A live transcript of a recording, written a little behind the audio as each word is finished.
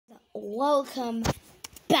welcome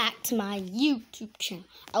back to my YouTube channel.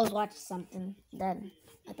 I was watching something, then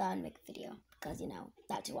I thought I'd make a video because,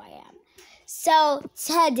 that's who I am. So,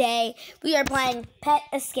 today, we are playing Pet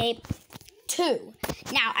Escape 2.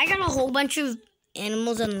 Now, I got a whole bunch of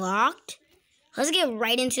animals unlocked. Let's get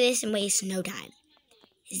right into this and waste no time.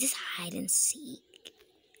 Is this hide and seek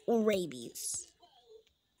or rabies?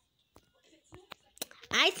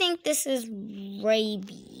 I think this is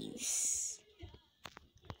rabies.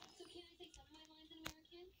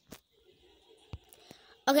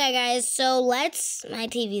 Okay, guys, so my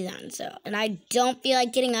TV's on, and I don't feel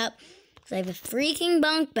like getting up because I have a freaking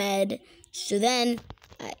bunk bed. So then,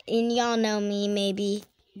 and y'all know me maybe,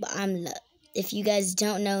 but if you guys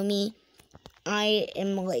don't know me, I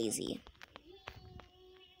am lazy.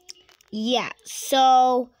 Yeah,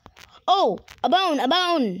 so, oh, a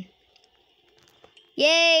bone.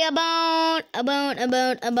 Yay, a bone. You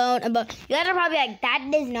guys are probably like, that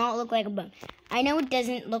does not look like a bone. I know it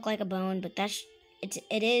doesn't look like a bone, but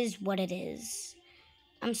it is what it is.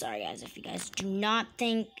 I'm sorry, guys, if you guys do not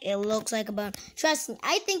think it looks like a bone. Trust me,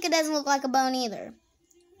 I think it doesn't look like a bone either.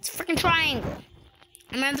 It's a freaking triangle.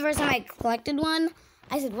 I remember the first time I collected one,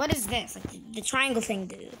 I said, what is this? Like the triangle thing,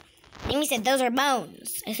 dude. Amy said, those are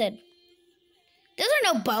bones. I said, those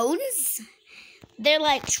are no bones. They're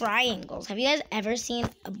like triangles. Have you guys ever seen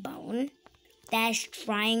a bone that's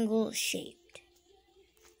triangle shaped?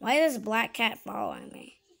 Why is this black cat following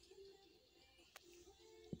me?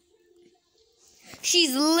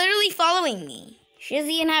 She's literally following me. She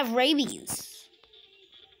doesn't even have rabies.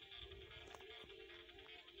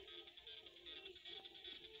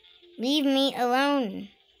 Leave me alone.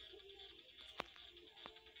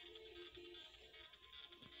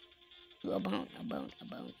 A bone.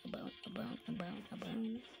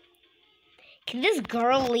 Can this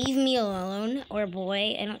girl leave me alone? Or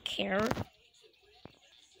boy, I don't care.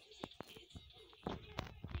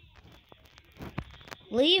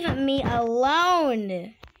 Leave me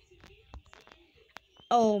alone.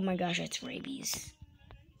 Oh my gosh, it's rabies.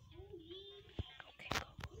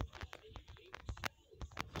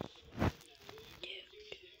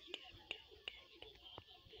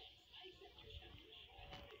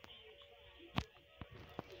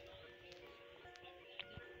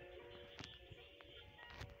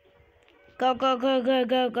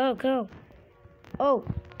 Go. Oh,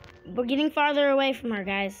 we're getting farther away from her,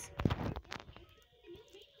 guys.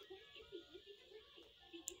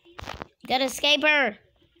 Gotta escape her.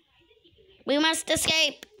 We must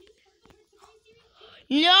escape.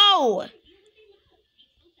 No!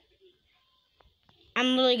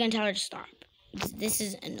 I'm literally gonna tell her to stop. This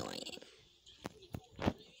is annoying.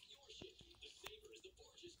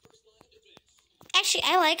 Actually,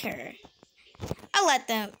 I like her. I'll let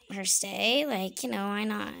her stay. Why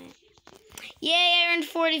not? Yay, I earned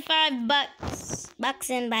 45 bucks. Bucks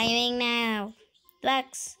in buying now.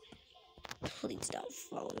 Bucks. Please don't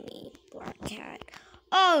follow me, black cat.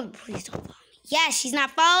 Oh, please don't follow me. Yeah, she's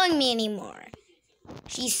not following me anymore.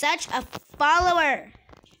 She's such a follower.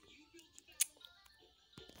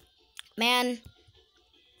 Man.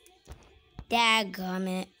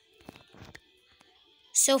 Dadgummit.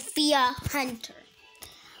 Sophia Hunter.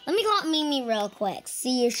 Let me call Mimi real quick.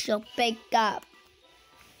 See if she'll pick up.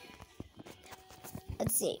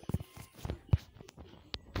 Let's see.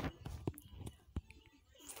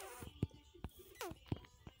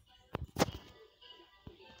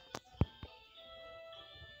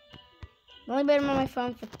 I've only been on my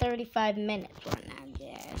phone for 35 minutes right now,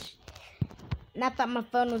 gosh. And I thought my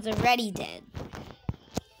phone was already dead.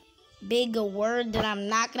 Big a word that I'm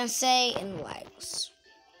not gonna say in likes.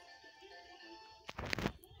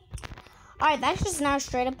 Alright, that's just now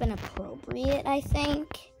straight up inappropriate, I think.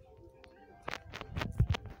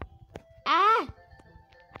 Ah!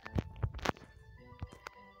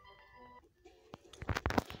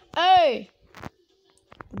 Hey!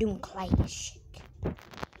 We're doing Clyde shit.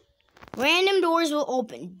 Random doors will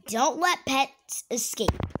open. Don't let pets escape.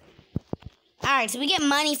 Alright, so we get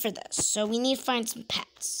money for this. So we need to find some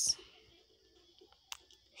pets.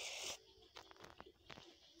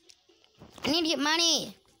 I need to get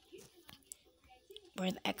money. Where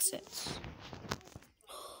are the exits?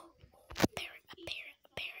 A parrot.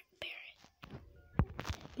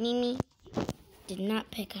 Mimi did not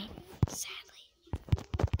pick up, sadly.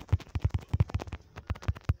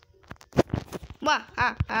 Wah.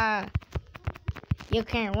 You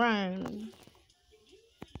can't run.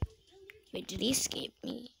 Wait, did he escape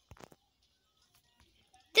me?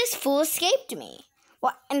 This fool escaped me.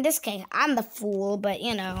 Well, in this case, I'm the fool, but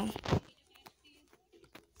And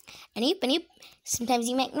sometimes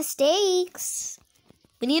you make mistakes.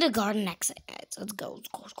 We need a garden exit, guys. Let's go. Let's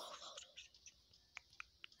go. Let's go.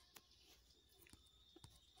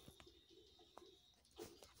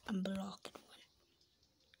 I'm blocking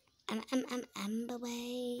one. I'm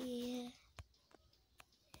away.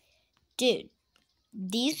 Dude,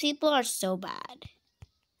 these people are so bad.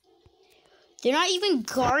 They're not even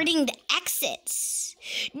guarding the exits.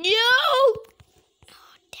 No!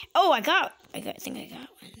 Oh, I think I got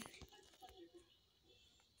one.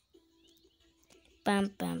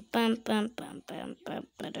 Bum bum bum bum bum bum bum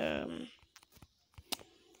bum.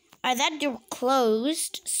 Alright, that door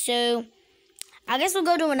closed, so I guess we'll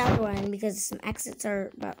go to another one because some exits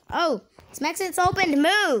are about. Oh, some exits opened.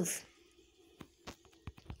 Move.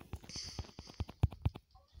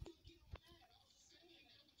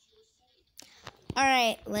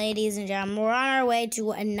 Alright, ladies and gentlemen, we're on our way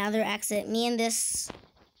to another exit. Me and this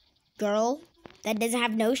girl that doesn't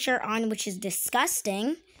have no shirt on, which is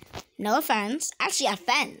disgusting. No offense. Actually,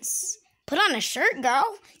 offense. Put on a shirt,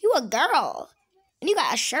 girl. You a girl. And you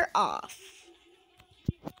got a shirt off.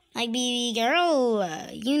 Like, baby girl,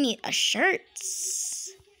 you need a shirt.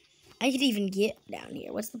 I could even get down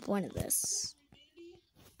here. What's the point of this?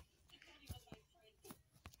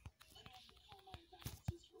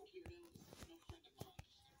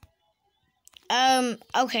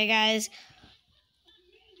 Okay, guys.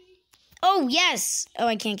 Oh, yes. Oh,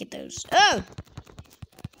 I can't get those. Oh!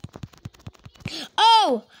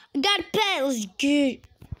 Oh! I got a pet. Let's get.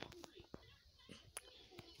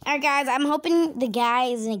 Alright, guys. I'm hoping the guy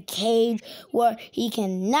is in a cage where he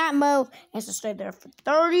cannot move. He has to stay there for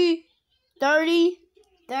 30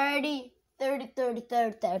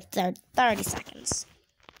 seconds.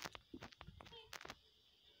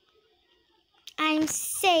 I'm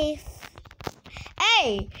safe.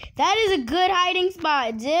 Hey, that is a good hiding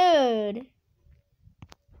spot, dude.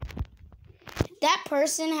 That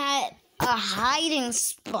person had a hiding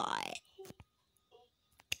spot.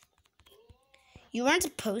 You weren't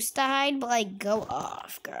supposed to hide, but like, go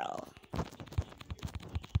off, girl.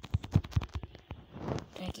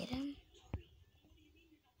 Did I get him?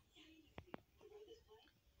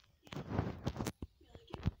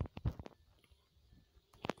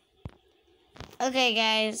 Okay,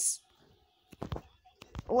 guys.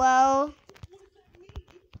 Well,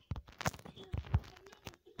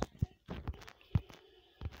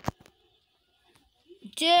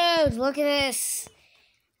 dude, look at this.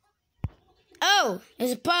 Oh,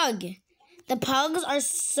 there's a pug. The pugs are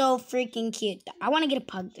so freaking cute. I want to get a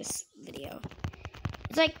pug this video.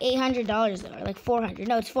 It's like $800 though, or like 400.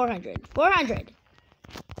 No, it's 400. 400.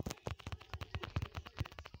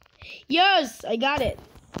 Yes, I got it.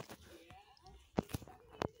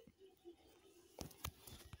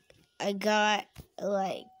 I got,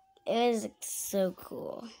 like, it is so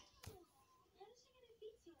cool.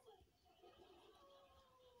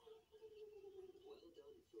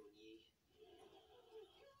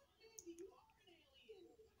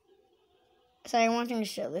 Sorry, I wanted to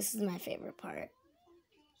show. This is my favorite part.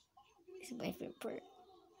 This is my favorite part.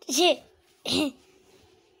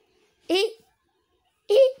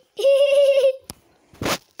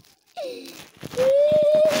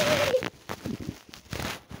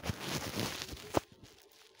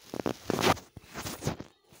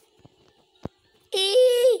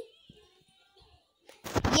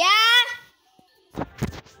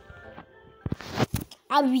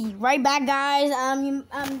 I'll be right back, guys.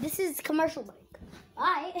 This is commercial break.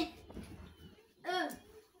 Bye.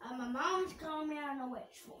 My mom's calling me. I don't know what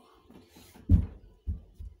it's for.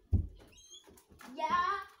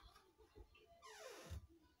 Yeah.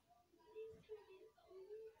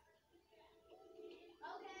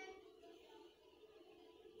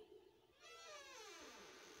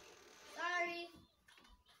 Okay.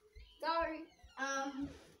 Sorry.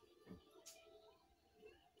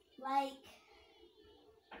 Like,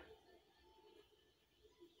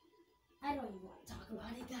 I don't even want to talk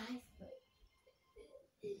about it, guys, but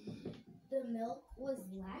the milk was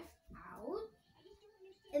left out,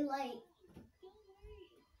 and like,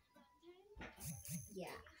 yeah.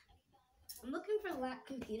 I'm looking for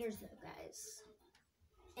computers though, guys,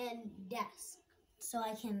 and desk, so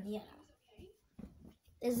I can, you know.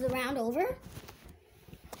 Is the round over?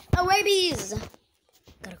 Oh, rabies!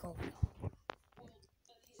 Gotta go.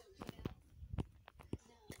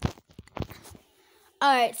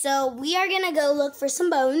 Alright, so we are going to go look for some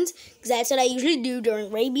bones, because that's what I usually do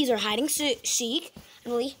during rabies or hiding seek. I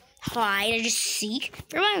really hide, I just seek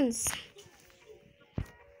for bones.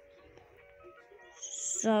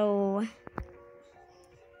 So,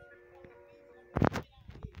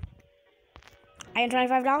 I got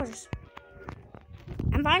 $25.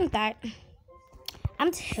 I'm fine with that.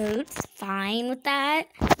 I'm totes fine with that.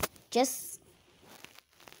 Just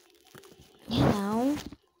You know?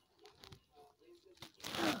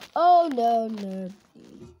 Oh, no, no.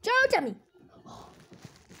 Don't tell me.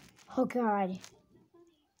 Oh, God.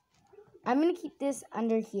 I'm going to keep this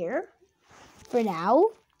under here for now.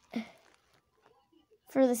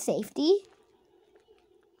 For the safety.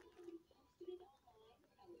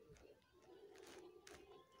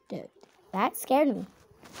 Dude, that scared me.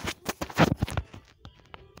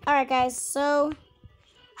 Alright, guys. So,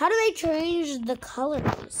 how do they change the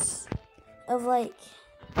colors of, like...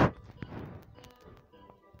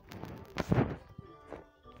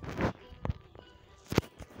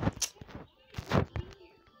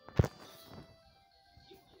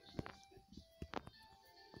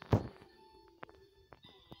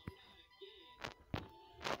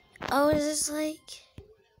 Oh, is this like...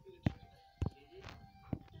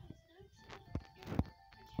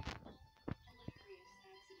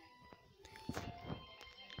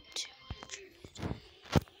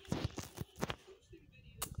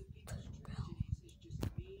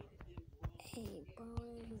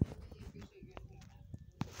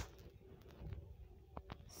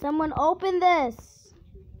 Someone open this.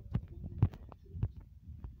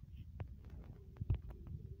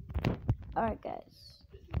 Alright, guys.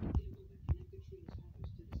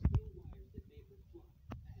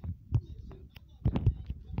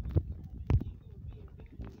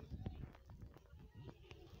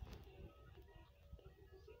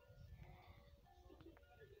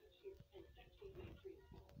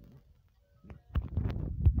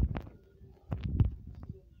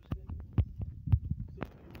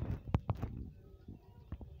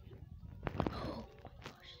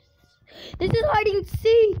 This is hide and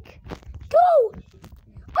seek. Go!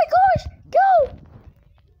 My gosh, go!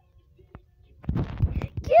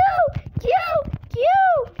 Go! Yeah.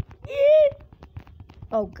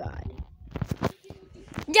 Oh God.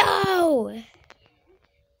 No!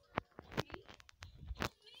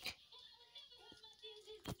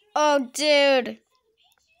 Oh, dude.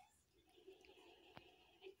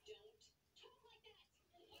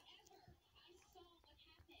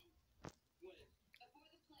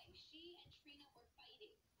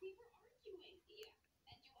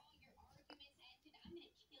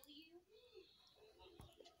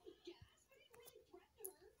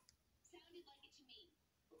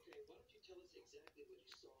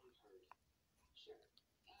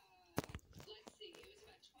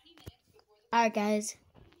 Alright, guys.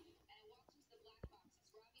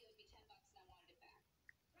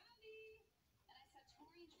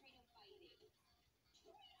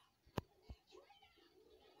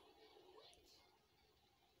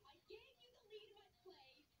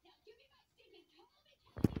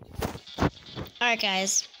 Alright,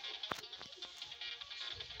 guys.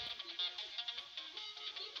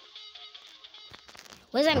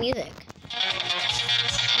 What is that music?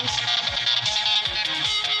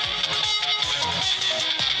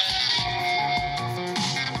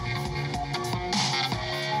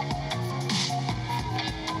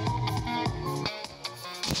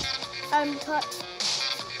 Cut.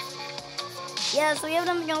 Yeah, so we have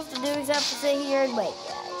nothing else to do except to sit here and wait,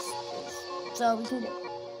 guys. So we can do it.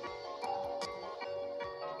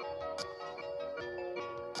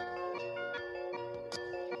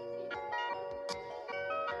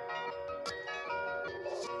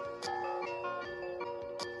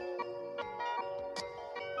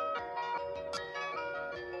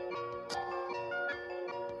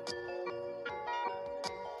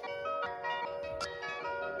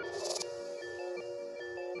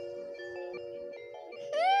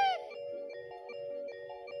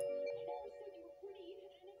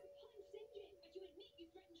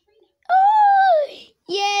 Oh!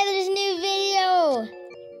 Yeah, there's a new video.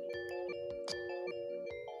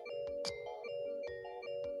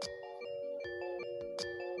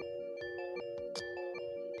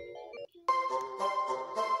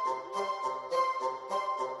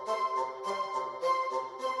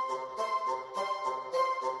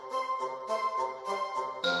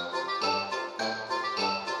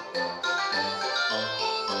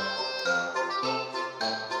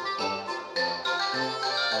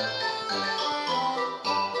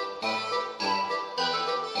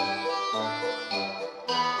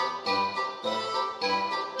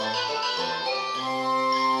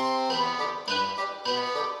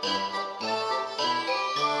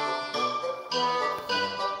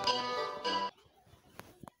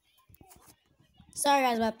 Sorry,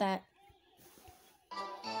 guys, about that.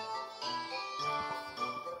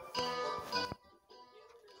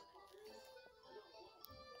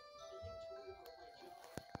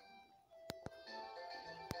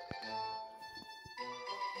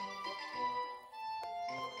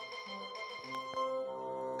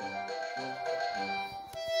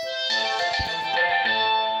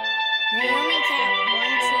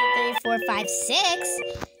 656.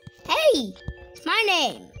 Hey, it's my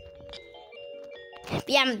name.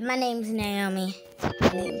 Yeah, my name's Naomi. My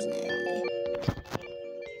name's Naomi.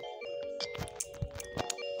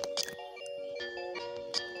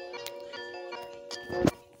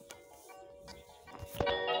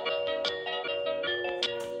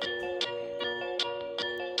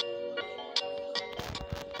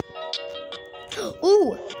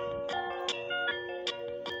 Ooh!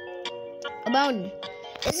 A bone.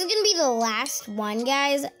 This is gonna be the last one,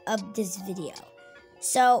 guys, of this video.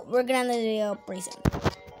 So, we're gonna end the video pretty soon.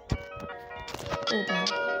 Ooh, bone.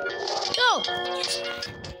 Go! Yes.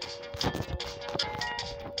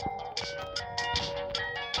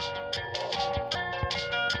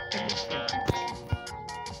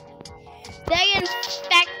 They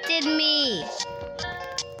infected me.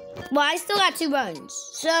 Well, I still got 2 bones.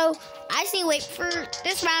 So, I just need to wait for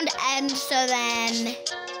this round to end so then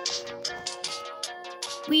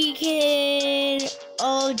we can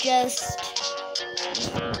all just...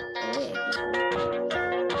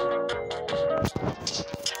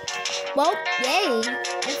 Well, yay.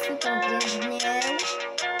 Let's see what I'm now.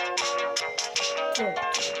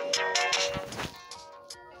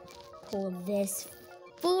 Pull this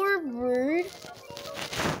forward.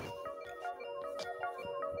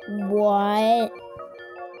 What?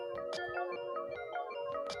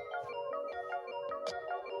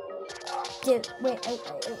 Dude, wait,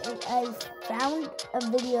 I found a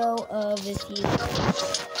video of this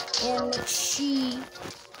YouTuber, and she,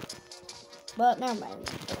 but never mind.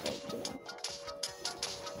 Okay,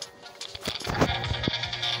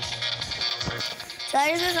 so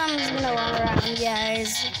I just I'm just gonna walk around, guys,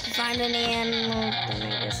 find any animal to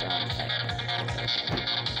make this sound effective.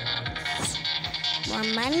 More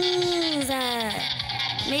money.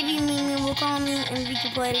 Maybe Mimi will call me and we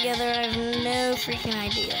can play together. I have no freaking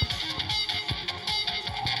idea.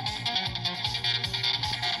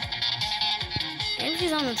 Maybe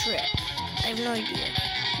she's on a trip. I have no idea.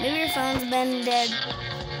 Maybe her phone's been dead.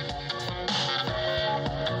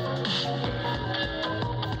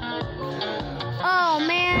 Oh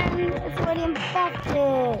man, it's already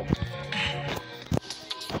infected.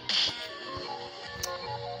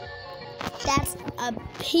 That's a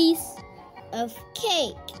piece of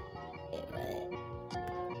cake.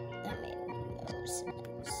 That made no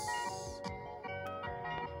sense.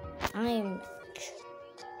 I am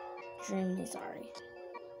extremely sorry.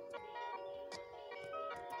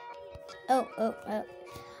 Oh.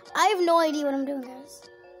 I have no idea what I'm doing, guys.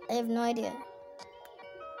 I have no idea.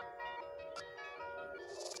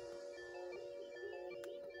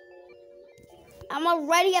 I'm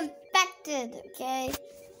already infected, okay?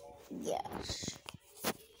 Yes.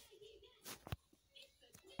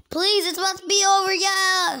 Please, it's about to be over,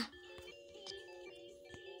 yeah!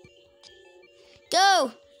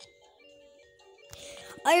 Go!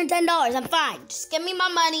 I earned $10, I'm fine. Just give me my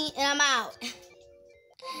money and I'm out.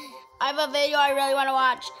 I have a video I really want to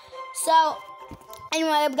watch. So,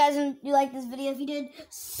 anyway, I hope you guys you like this video. If you did,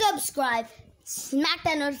 subscribe. Smack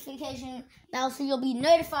that notification bell so you'll be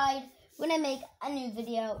notified when I make a new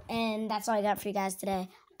video. And that's all I got for you guys today.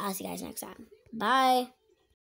 I'll see you guys next time. Bye.